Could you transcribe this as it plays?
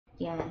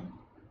Yan.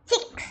 6.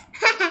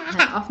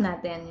 Off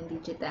natin yung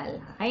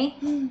digital. Okay?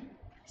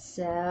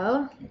 So,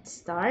 let's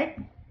start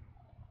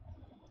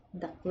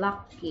the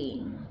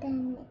clocking.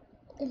 10,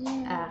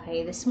 11.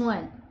 Okay, this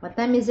one. What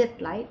time is it,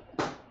 Light?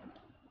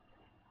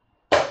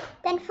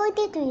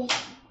 10:43.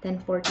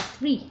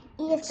 10:43.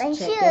 Yes, Let's I'm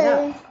check it sure.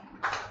 out.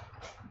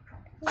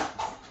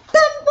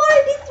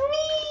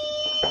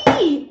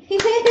 10:43!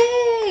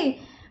 Yay!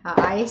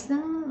 Ayos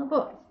ng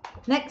upo.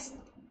 Next.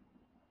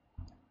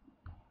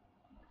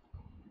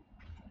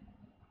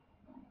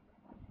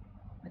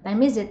 What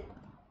time is it?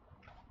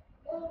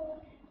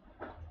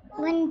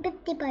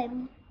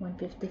 1:55. 1:55?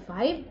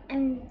 1:55!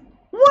 Ano?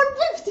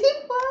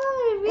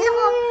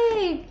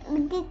 Yay!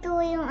 Dito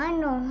yung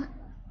ano.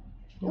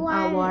 Yung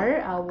One.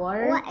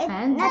 hour,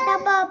 and...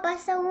 Nataba pa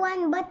sa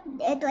 1, but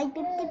ito ay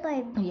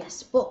 55. Yes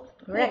po.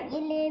 Correct.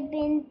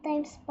 11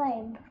 times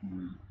 5.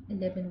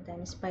 11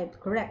 times 5.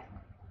 Correct.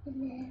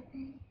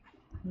 11.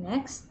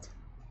 Next.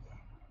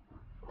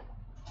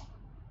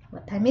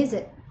 What time is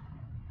it?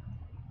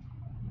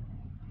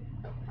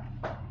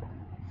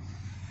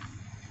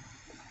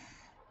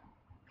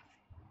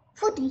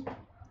 Forty.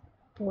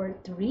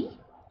 4:03?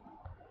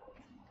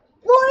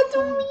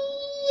 4:03!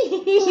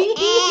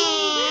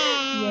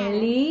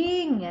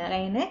 Galing!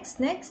 Okay, next.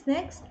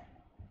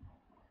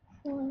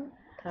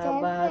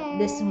 How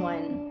about this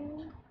one?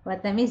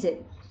 What time is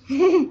it?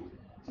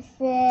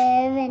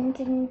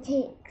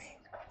 7:06.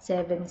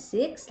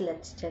 7:06.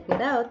 Let's check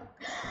it out.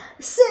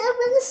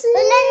 7:06!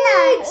 Ilan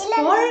na?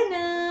 4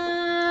 na!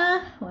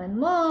 One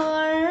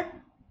more.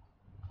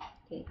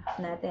 Okay, off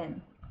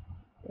natin.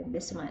 Then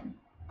this one.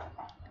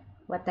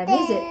 What time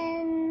is it?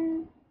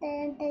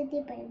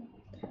 10:35.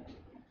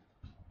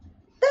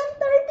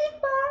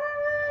 10:35!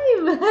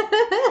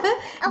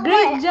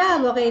 Great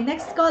job! Okay,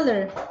 next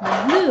color.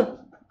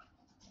 Blue.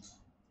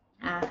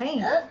 Okay.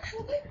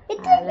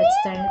 Let's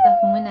turn it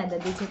off muna, the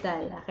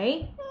digital.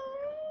 Okay?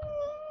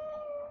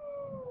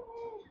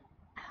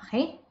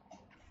 Okay.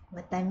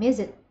 What time is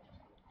it?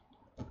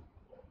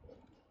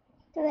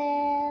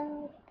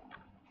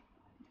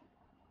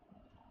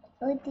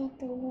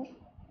 12:42.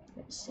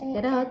 Let's check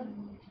it out.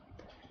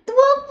 12:42!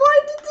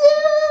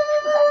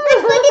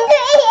 12:42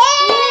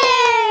 a.m.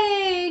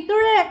 Yay!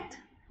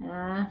 Correct!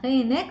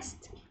 Okay,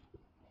 next.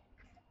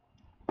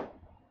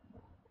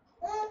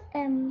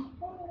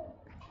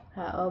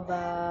 How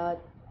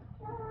about...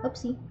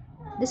 Oopsie.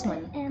 This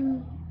one.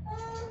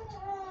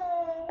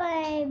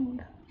 5:46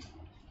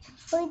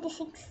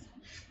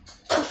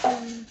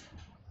 a.m.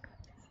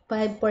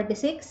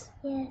 5:46?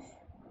 Yes.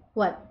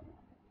 What?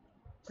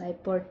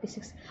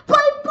 5:46.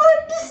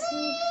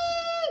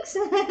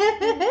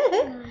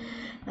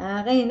 5:46!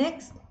 Okay,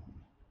 next.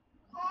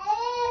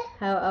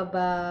 How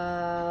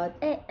about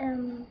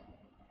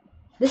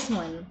this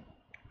one?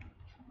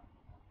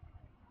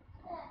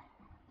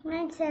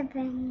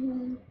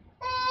 9:07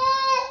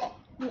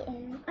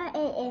 p.m.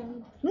 a.m.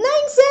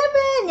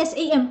 9:07! Yes,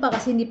 AM pa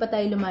kasi hindi pa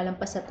tayo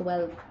lumalampas sa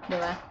 12. Di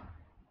ba?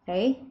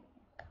 Okay?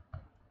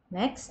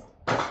 Next.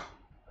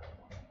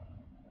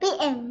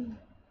 p.m.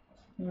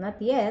 Not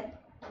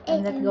yet.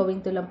 I'm not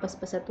going to lampas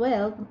pa sa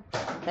 12.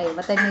 Okay,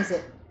 what time is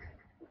it?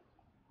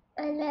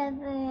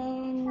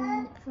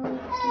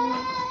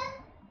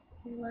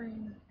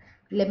 11:41.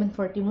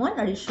 11:41?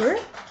 Are you sure?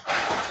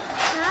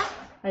 Huh?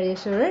 Are you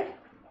sure?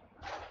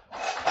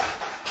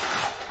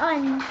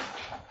 On.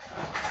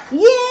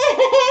 Yay!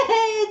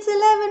 It's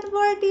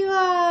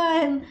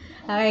 11:41!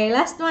 Okay,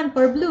 last one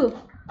for blue.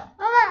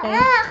 Mama, Okay.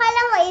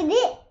 akala mo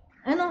hindi.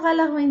 Anong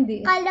kala ko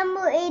hindi? Akala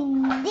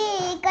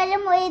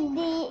mo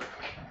hindi.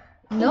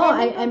 No,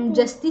 I'm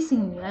just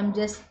teasing you. I'm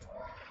just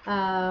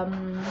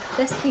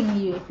testing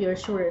you if you're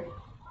sure.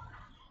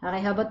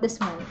 Okay, how about this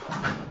one?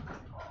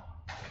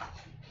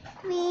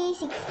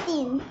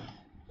 3:16.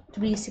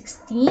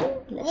 3:16?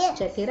 Let's Yes.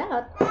 check it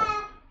out. 3:16!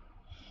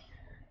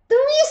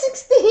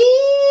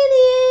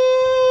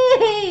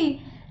 Yay!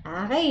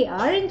 Okay,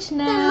 orange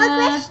na. 10 more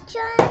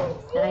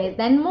questions. Okay,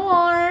 10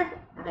 more.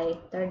 Okay,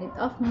 turn it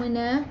off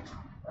muna.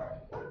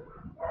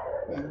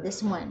 Then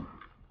this one.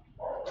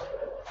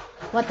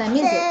 What time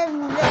is it?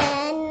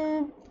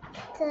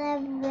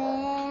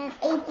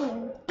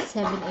 7:18.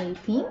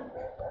 7:18?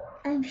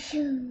 I'm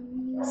sure.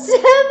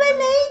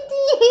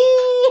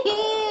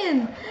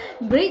 7:18!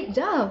 Great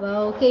job.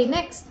 Okay,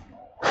 next.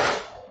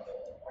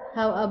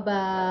 How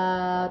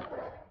about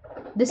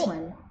this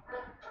one?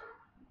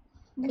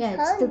 Yeah,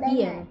 it's 2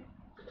 p.m.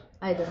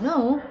 I don't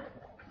know.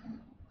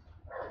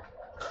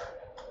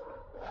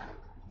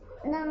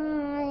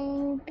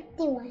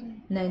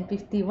 9:51.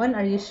 9:51.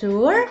 Are you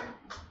sure?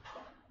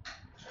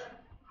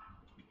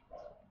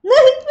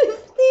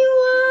 9:51!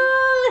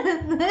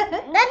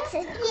 That's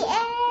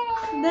PM.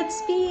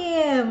 That's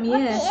PM, What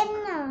yes. PM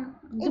na?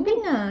 Gabi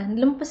na.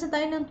 Lampas na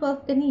tayo ng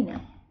 12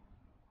 kanina.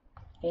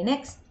 Okay,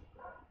 next.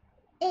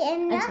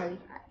 AM Ay, na? sorry.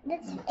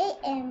 That's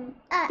AM.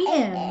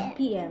 PM. AM.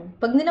 PM.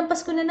 Pag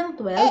nilampas ko na ng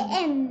 12,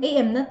 AM.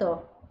 AM na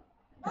to.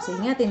 Kasi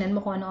nga, tingnan mo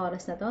kung anong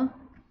oras na to.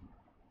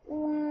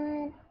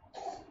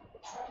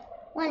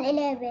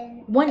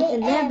 1:11.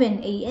 1:11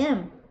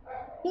 AM.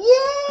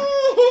 Yay!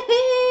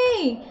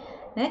 Yay!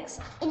 Next.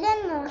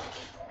 Ilan mo?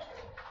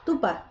 2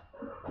 pa.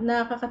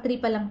 Nakaka-3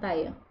 pa lang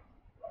tayo.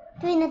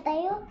 3 na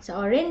tayo?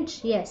 Sa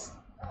orange, yes.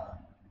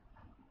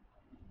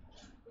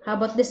 How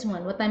about this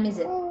one? What time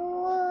is it?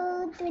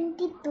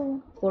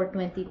 22.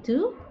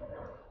 4:22?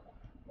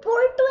 4:22!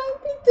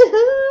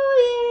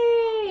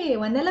 Yay!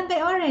 1 na lang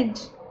kay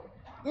orange.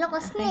 Look, a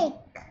snake.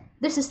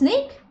 There's a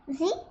snake?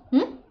 See?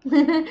 Hmm?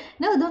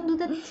 No, don't do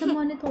that sa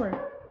monitor.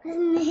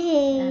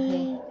 Snake.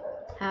 Okay.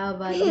 How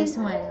about this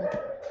one?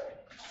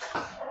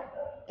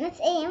 It's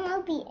AM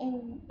or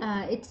PM?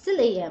 It's still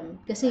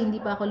AM kasi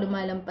hindi pa ako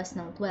lumalampas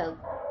ng 12.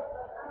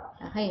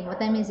 Okay, what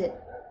time is it?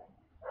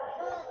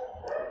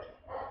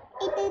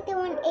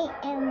 8:31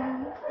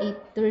 AM.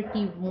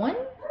 8:31?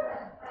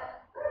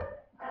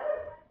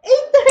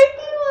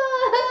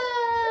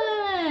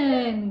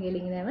 8:31!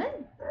 Galing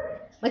naman.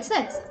 What's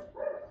next?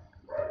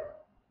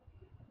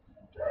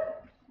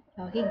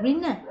 Okay,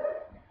 green na.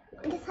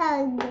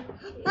 Dasag.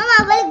 Mama,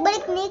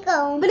 balik-balik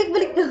Nico.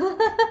 Balik-balik na.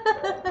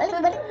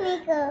 Balik-balik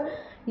Nico.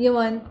 You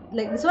want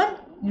like this one?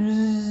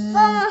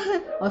 Mama.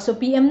 Oh, so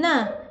PM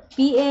na.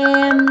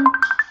 PM.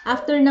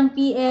 After ng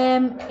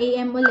PM,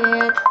 AM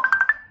ulit.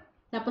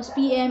 Tapos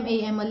PM,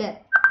 AM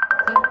ulit.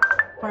 Okay?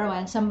 For a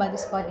while,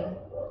 somebody's calling.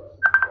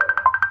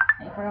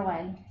 Okay, for a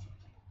while.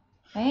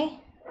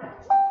 Okay?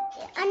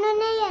 Ano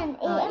na yan?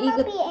 AM or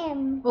ikot-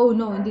 PM? Oh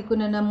no, hindi ko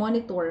na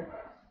na-monitor.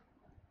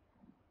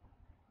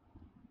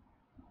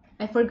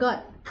 I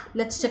forgot.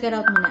 Let's check it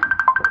out muna.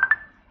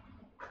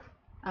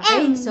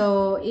 Okay,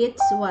 so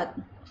it's what?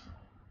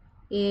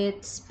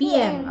 It's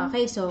PM.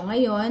 Okay, so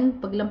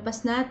ngayon,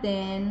 paglampas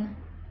natin,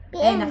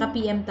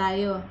 naka-PM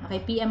tayo. Okay,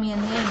 PM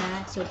yan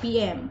ha. So,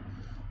 PM.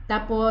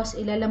 Tapos,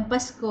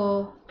 ilalampas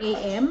ko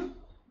AM,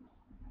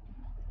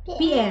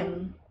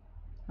 PM.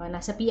 O,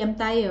 nasa PM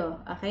tayo.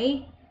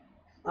 Okay?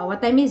 O,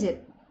 what time is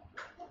it?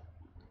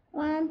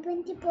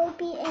 1:24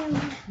 PM.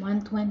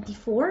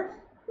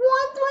 1:24?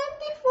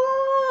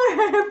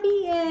 1:24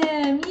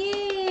 PM!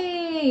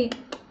 Yay!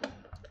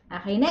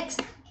 Okay, next.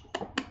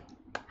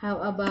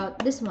 How about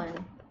this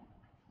one?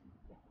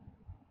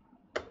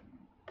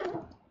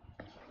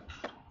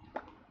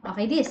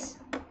 Okay, this.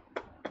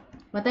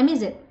 What time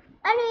is it?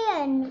 Ano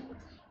yan?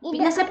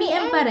 Nasa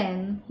PM pa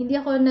rin. Hindi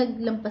ako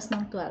naglampas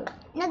ng 12.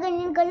 Na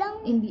ganyan ka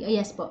lang? Hindi,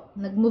 yes po.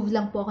 Nag-move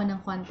lang po ako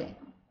ng konti.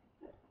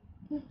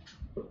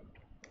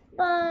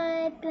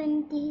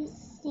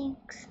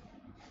 5:26.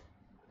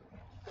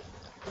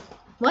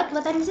 What?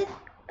 What time is it?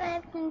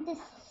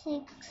 5:26.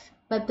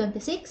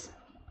 5:26?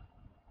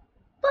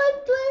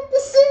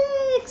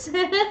 5:26!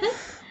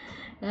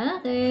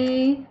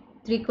 Okay.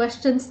 3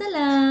 questions na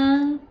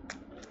lang.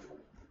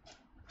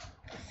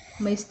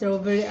 May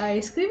strawberry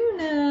ice cream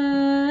na.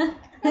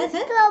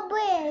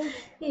 Strawberry.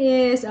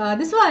 Yes.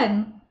 This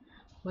one.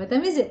 What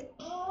time is it?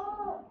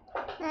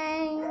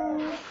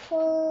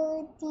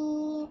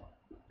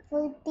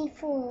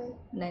 9:44.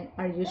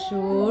 Are you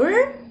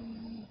sure?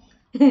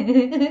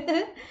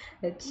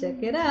 Let's check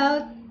it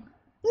out.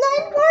 9:44!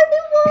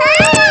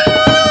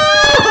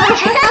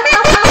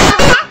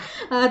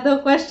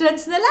 2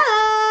 questions na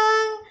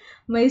lang.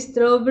 May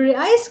strawberry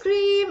ice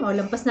cream.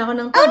 Lampas na ako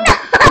ng 2.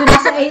 So,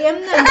 nasa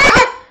AM na.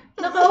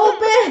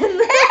 Naka-open.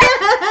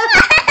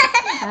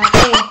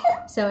 Okay.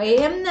 So,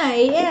 AM na.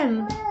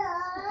 AM.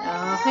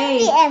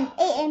 Okay. PM.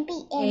 AM.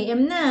 PM.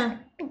 AM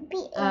na.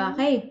 PM.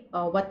 Okay.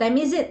 What time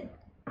is it?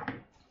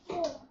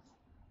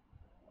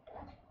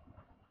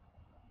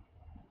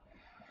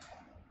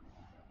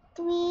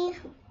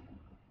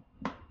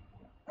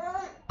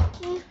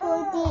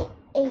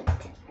 3:48.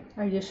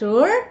 Are you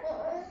sure?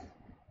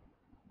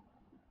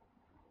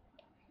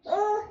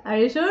 Are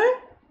you sure?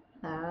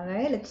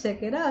 Okay, let's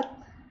check it out.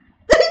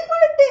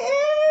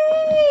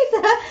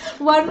 3:48!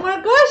 One more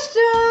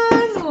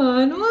question!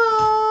 One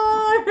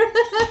more!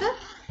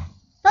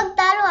 Pag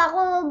talo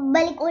ako,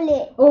 balik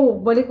uli. Oh,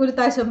 balik ulit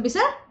tayo sa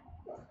umpisa?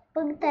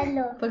 Pag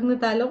talo. Pag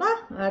natalo ka,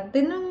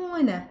 tingnan mo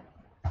muna.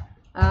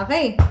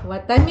 Okay,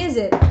 what time is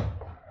it?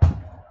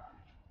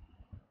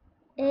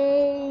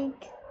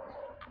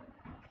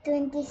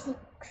 8:26.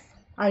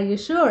 Are you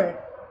sure?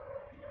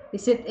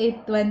 Is it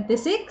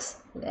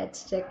 8:26?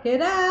 Let's check it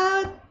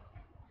out.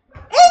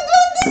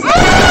 8:26!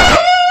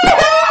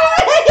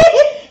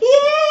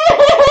 Yay!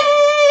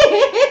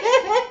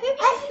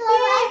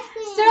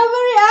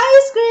 Strawberry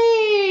ice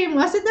cream!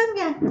 Sit down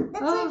ka. That's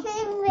my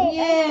favorite.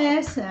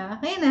 Yes.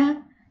 Okay na.